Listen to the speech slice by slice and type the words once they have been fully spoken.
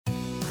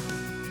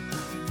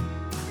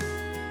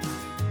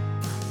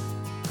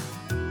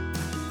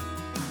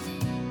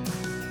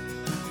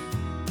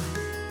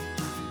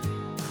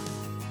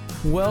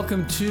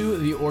Welcome to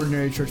the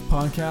Ordinary Church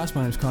Podcast.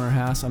 My name is Connor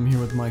Hass. I'm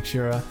here with Mike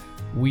Shera.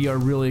 We are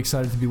really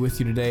excited to be with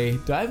you today,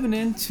 diving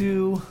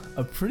into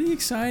a pretty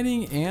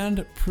exciting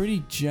and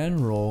pretty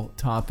general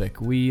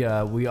topic. We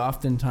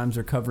oftentimes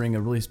are covering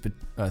a really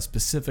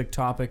specific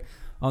topic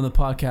on the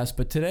podcast,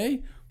 but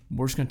today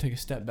we're just going to take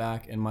a step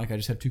back. And Mike, I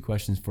just have two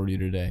questions for you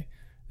today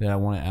that I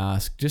want to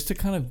ask, just to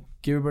kind of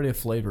give everybody a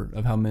flavor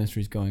of how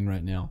ministry is going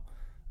right now.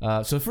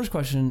 So the first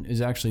question is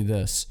actually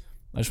this.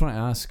 I just want to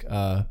ask,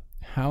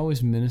 how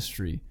is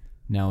ministry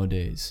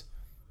nowadays?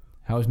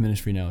 How is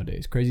ministry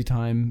nowadays? Crazy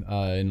time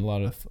in a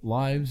lot of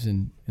lives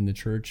and in the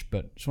church,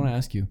 but just want to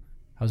ask you,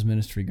 how's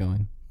ministry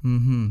going?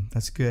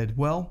 That's good.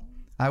 Well,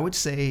 I would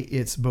say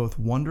it's both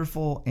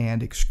wonderful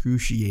and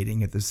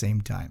excruciating at the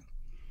same time.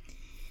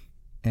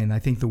 And I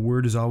think the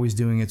word is always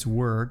doing its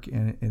work.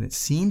 And it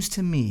seems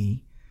to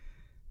me,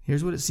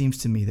 here's what it seems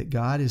to me, that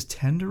God is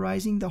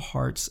tenderizing the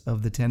hearts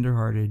of the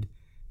tenderhearted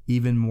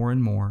even more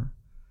and more,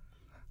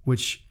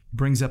 which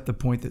brings up the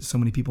point that so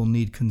many people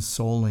need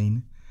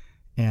consoling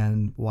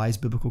and wise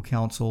biblical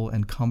counsel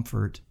and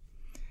comfort.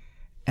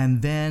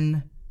 And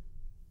then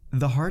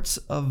the hearts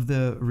of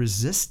the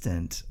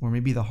resistant, or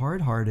maybe the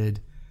hard-hearted,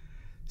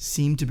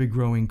 seem to be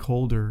growing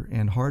colder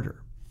and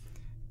harder.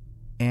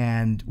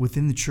 And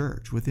within the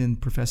church, within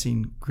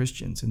professing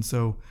Christians. And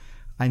so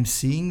I'm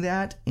seeing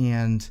that,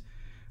 and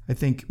I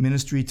think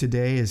ministry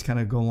today is kind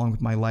of go along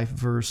with my life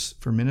verse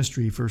for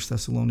ministry, 1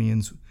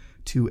 Thessalonians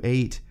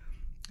 2:8,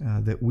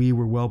 that we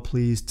were well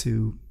pleased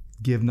to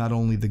give not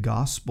only the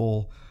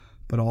gospel,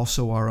 but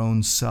also our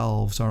own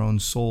selves, our own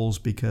souls,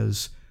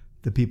 because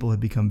the people have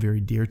become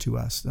very dear to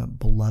us,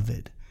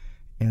 beloved.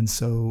 And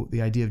so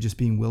the idea of just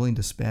being willing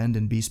to spend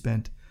and be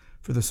spent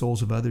for the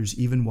souls of others,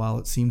 even while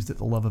it seems that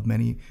the love of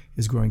many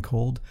is growing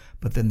cold,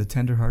 but then the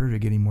tenderhearted are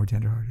getting more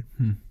tenderhearted.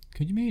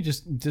 Could you maybe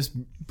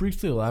just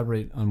briefly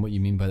elaborate on what you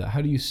mean by that?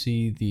 How do you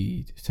see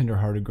the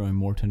tenderhearted growing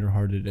more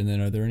tenderhearted? And then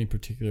are there any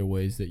particular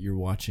ways that you're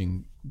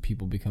watching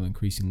people become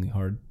increasingly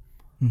hard?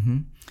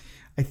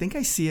 I think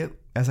I see it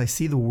as I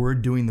see the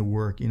word doing the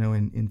work. You know,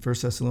 in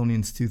 1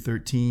 Thessalonians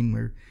 2:13,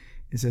 where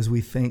it says,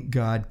 "We thank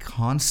God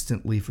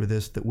constantly for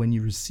this, that when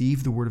you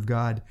received the word of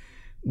God,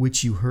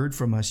 which you heard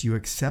from us, you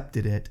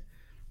accepted it,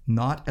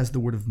 not as the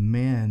word of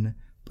men,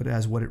 but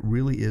as what it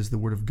really is, the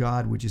word of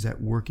God, which is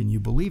at work in you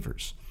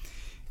believers."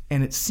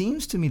 And it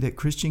seems to me that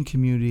Christian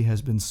community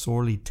has been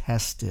sorely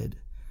tested,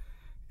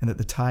 and that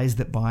the ties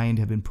that bind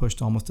have been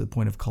pushed almost to the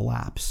point of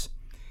collapse.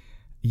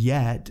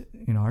 Yet,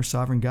 our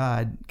sovereign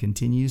God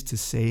continues to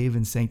save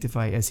and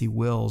sanctify as he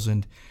wills.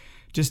 And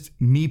just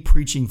me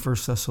preaching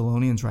 1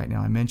 Thessalonians right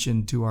now, I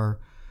mentioned to our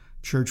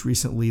church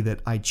recently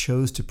that I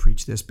chose to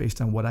preach this based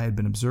on what I had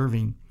been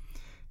observing.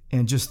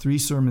 And just 3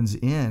 sermons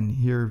in,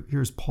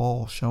 here's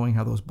Paul showing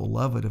how those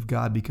beloved of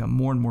God become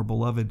more and more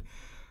beloved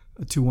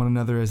to one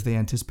another as they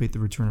anticipate the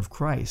return of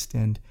Christ.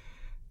 And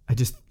I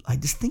just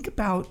think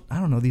about,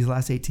 these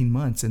last 18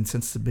 months. And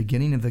since the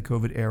beginning of the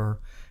COVID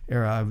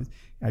era,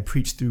 I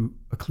preached through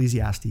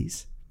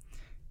Ecclesiastes,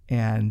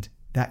 and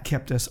that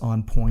kept us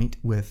on point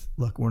with,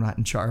 look, we're not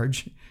in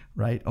charge,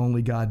 right?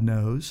 Only God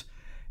knows.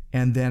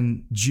 And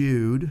then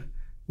Jude,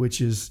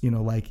 which is,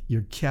 like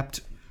you're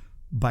kept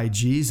by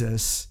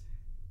Jesus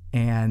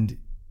and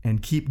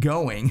keep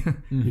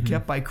going. You're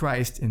kept by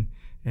Christ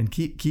and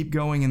keep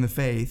going in the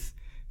faith.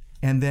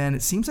 And then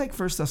it seems like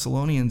 1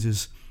 Thessalonians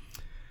is,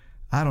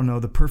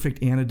 the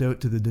perfect antidote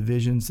to the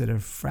divisions that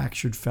have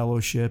fractured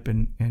fellowship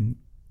and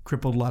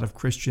crippled a lot of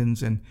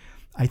Christians. And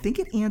I think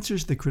it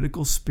answers the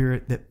critical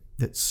spirit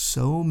that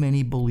so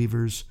many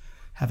believers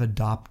have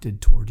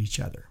adopted toward each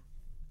other.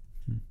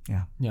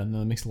 Yeah,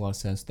 no, it makes a lot of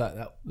sense.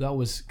 That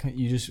was,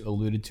 you just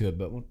alluded to it,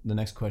 but the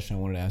next question I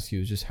wanted to ask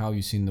you is just how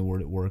you've seen the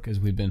word at work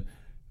as we've been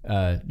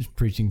just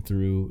preaching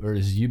through, or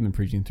as you've been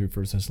preaching through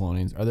 1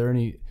 Thessalonians. Are there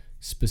any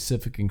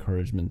specific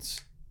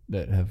encouragements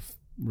that have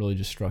really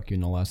just struck you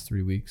in the last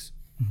 3 weeks?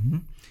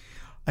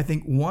 I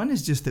think one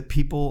is just that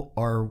people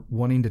are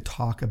wanting to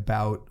talk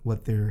about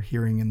what they're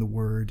hearing in the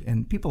word,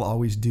 and people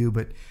always do,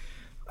 but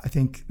I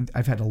think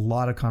I've had a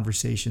lot of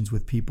conversations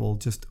with people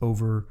just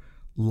over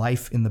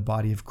life in the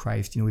body of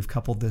Christ. We've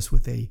coupled this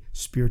with a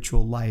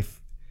spiritual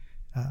life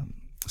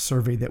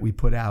survey that we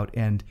put out,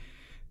 and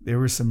there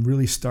were some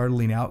really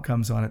startling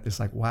outcomes on it. It's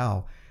like,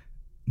 wow,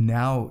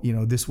 now,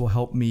 this will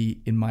help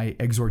me in my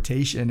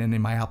exhortation and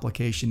in my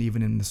application,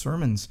 even in the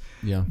sermons.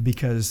 Yeah.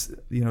 Because,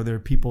 there are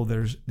people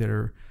that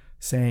are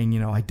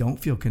saying, I don't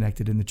feel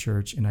connected in the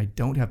church, and I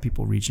don't have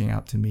people reaching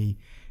out to me,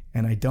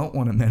 and I don't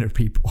want to mentor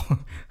people.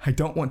 I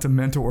don't want to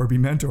mentor or be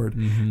mentored,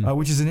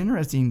 which is an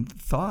interesting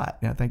thought.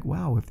 And I think,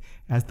 wow, if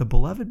as the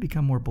beloved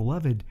become more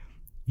beloved,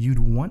 you'd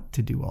want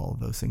to do all of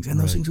those things, and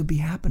those things would be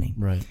happening.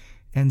 Right.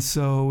 And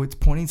so it's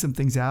pointing some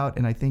things out,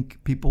 and I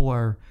think people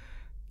are,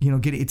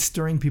 it's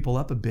stirring people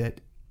up a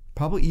bit,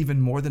 probably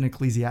even more than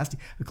Ecclesiastes.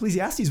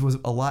 Ecclesiastes was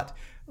a lot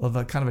of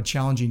a kind of a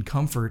challenging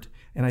comfort,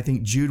 and I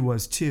think Jude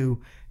was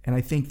too. And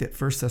I think that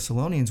 1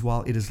 Thessalonians,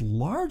 while it is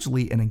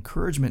largely an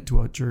encouragement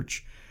to a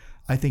church,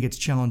 I think it's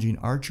challenging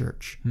our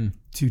church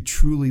to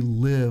truly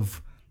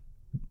live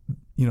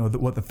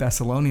what the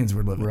Thessalonians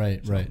were living.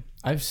 Right, right.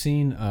 I've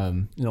seen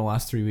in the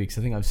last 3 weeks,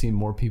 I think I've seen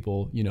more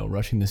people,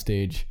 rushing the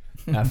stage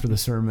after the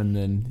sermon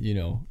than,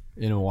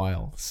 in a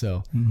while.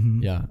 So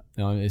yeah,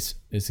 no, it's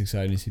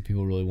exciting to see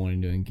people really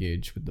wanting to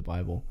engage with the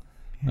Bible.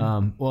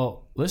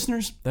 Well,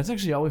 listeners, that's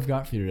actually all we've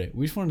got for you today.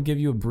 We just wanted to give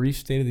you a brief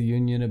State of the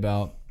Union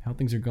about how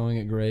things are going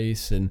at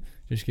Grace and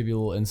just give you a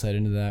little insight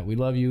into that. We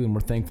love you and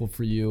we're thankful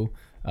for you.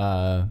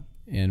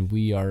 And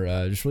we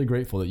are just really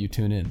grateful that you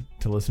tune in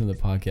to listen to the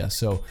podcast.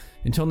 So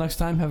until next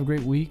time, have a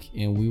great week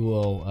and we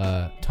will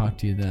talk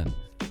to you then.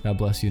 God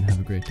bless you and have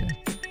a great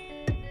day.